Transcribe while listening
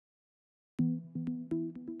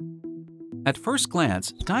At first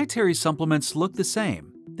glance, dietary supplements look the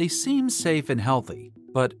same. They seem safe and healthy.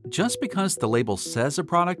 But just because the label says a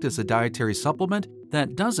product is a dietary supplement,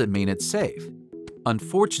 that doesn't mean it's safe.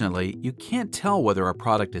 Unfortunately, you can't tell whether a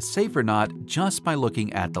product is safe or not just by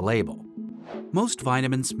looking at the label. Most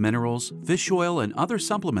vitamins, minerals, fish oil, and other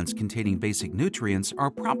supplements containing basic nutrients are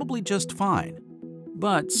probably just fine.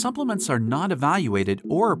 But supplements are not evaluated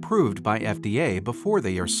or approved by FDA before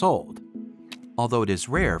they are sold. Although it is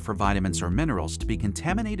rare for vitamins or minerals to be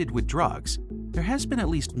contaminated with drugs, there has been at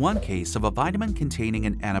least one case of a vitamin containing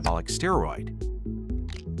an anabolic steroid.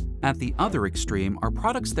 At the other extreme are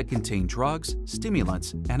products that contain drugs,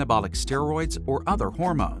 stimulants, anabolic steroids, or other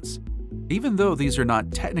hormones. Even though these are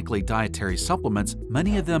not technically dietary supplements,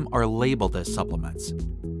 many of them are labeled as supplements.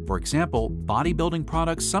 For example, bodybuilding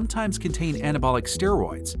products sometimes contain anabolic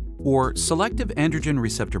steroids, or selective androgen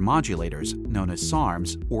receptor modulators, known as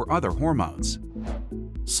SARMs, or other hormones.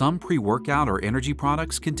 Some pre-workout or energy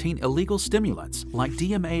products contain illegal stimulants like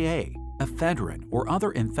DMAA, ephedrine, or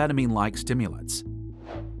other amphetamine-like stimulants.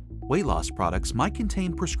 Weight loss products might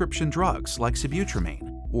contain prescription drugs like sibutramine,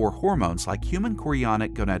 or hormones like human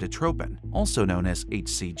chorionic gonadotropin, also known as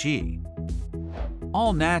HCG.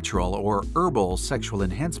 All natural or herbal sexual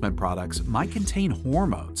enhancement products might contain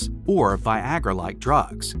hormones or Viagra-like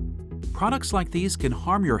drugs. Products like these can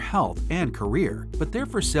harm your health and career, but they're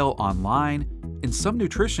for sale online, in some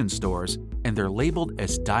nutrition stores, and they're labeled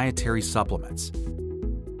as dietary supplements.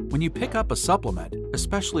 When you pick up a supplement,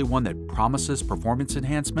 especially one that promises performance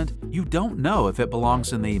enhancement, you don't know if it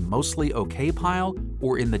belongs in the mostly okay pile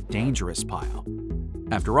or in the dangerous pile.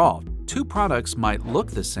 After all, two products might look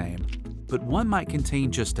the same, but one might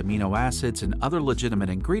contain just amino acids and other legitimate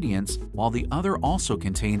ingredients, while the other also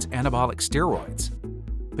contains anabolic steroids.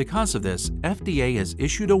 Because of this, FDA has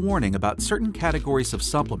issued a warning about certain categories of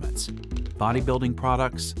supplements: bodybuilding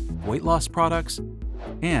products, weight loss products,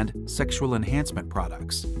 and sexual enhancement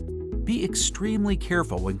products. Be extremely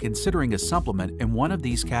careful when considering a supplement in one of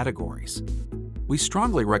these categories. We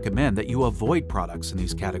strongly recommend that you avoid products in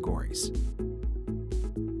these categories.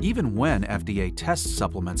 Even when FDA tests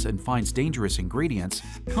supplements and finds dangerous ingredients,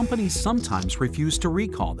 companies sometimes refuse to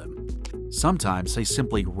recall them. Sometimes they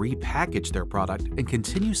simply repackage their product and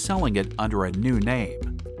continue selling it under a new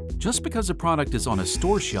name. Just because a product is on a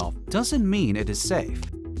store shelf doesn't mean it is safe.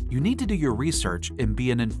 You need to do your research and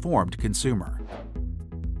be an informed consumer.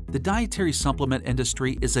 The dietary supplement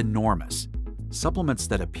industry is enormous. Supplements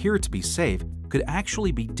that appear to be safe could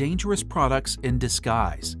actually be dangerous products in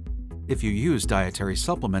disguise. If you use dietary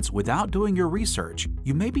supplements without doing your research,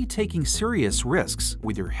 you may be taking serious risks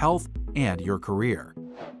with your health and your career.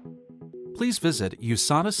 Please visit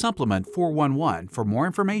USADA Supplement 411 for more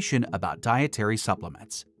information about dietary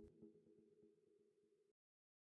supplements.